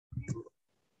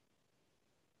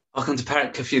Welcome to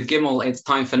Perek Kafyud Gimel. It's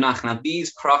time for Nach. Now,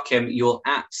 these prakim you'll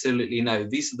absolutely know.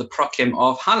 These are the prakim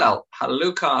of Halal.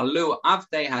 Haluka, Halu,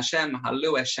 Avdei Hashem,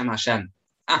 Halu Hashem Hashem.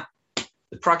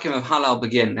 The prakim of Halal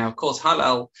begin. Now, of course,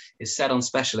 Halal is said on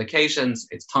special occasions.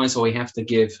 It's times where we have to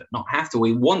give, not have to,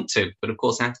 we want to, but of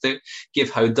course have to, give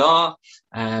Hodah.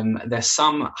 There's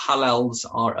some Halals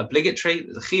are obligatory,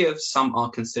 the Chiyuv. Some are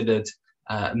considered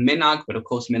minag, but of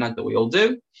course minag that we all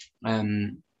do.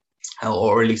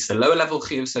 Or at least a lower level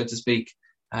chiyuv, so to speak.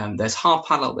 There's half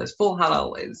halal, there's full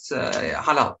halal. It's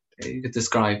halal. You could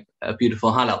describe a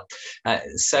beautiful halal.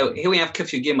 So here we have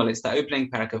Kafyud Gimel. It's the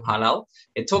opening parak of halal.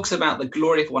 It talks about the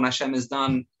glory of what Hashem has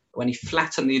done when He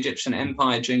flattened the Egyptian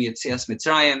empire during Yetzias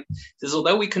Mitzrayim. It says,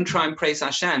 although we can try and praise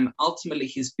Hashem, ultimately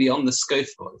He's beyond the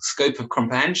scope of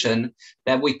comprehension.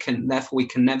 Therefore we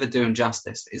can never do Him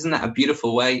justice. Isn't that a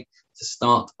beautiful way to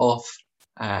start off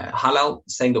Halal,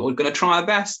 saying that we're going to try our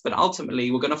best, but ultimately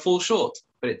we're going to fall short.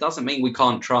 But it doesn't mean we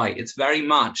can't try. It's very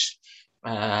much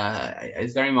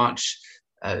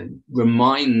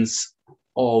reminds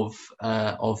of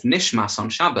Nishmas on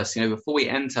Shabbos. You know, before we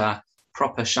enter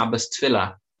proper Shabbos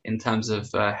Tefillah, in terms of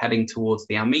heading towards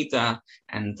the Amidah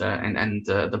and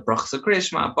the Brachas of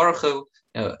Krishma, Baruch Hu,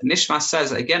 Nishmas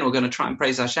says again, we're going to try and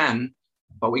praise Hashem,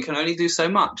 but we can only do so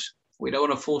much. We don't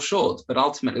want to fall short, but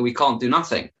ultimately we can't do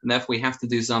nothing. And therefore we have to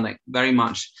do something. Very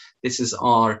much, this is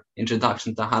our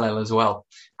introduction to Hallel as well.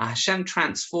 Hashem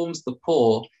transforms the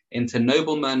poor into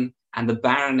noblemen and the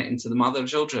barren into the mother of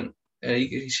children.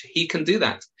 He can do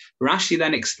that. Rashi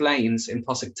then explains in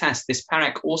Posuk Test, this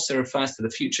parak also refers to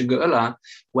the future Geula,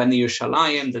 when the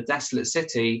Yerushalayim, the desolate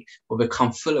city, will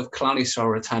become full of Klal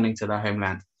Yisrael returning to their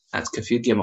homeland. That's Kafyud Gimel.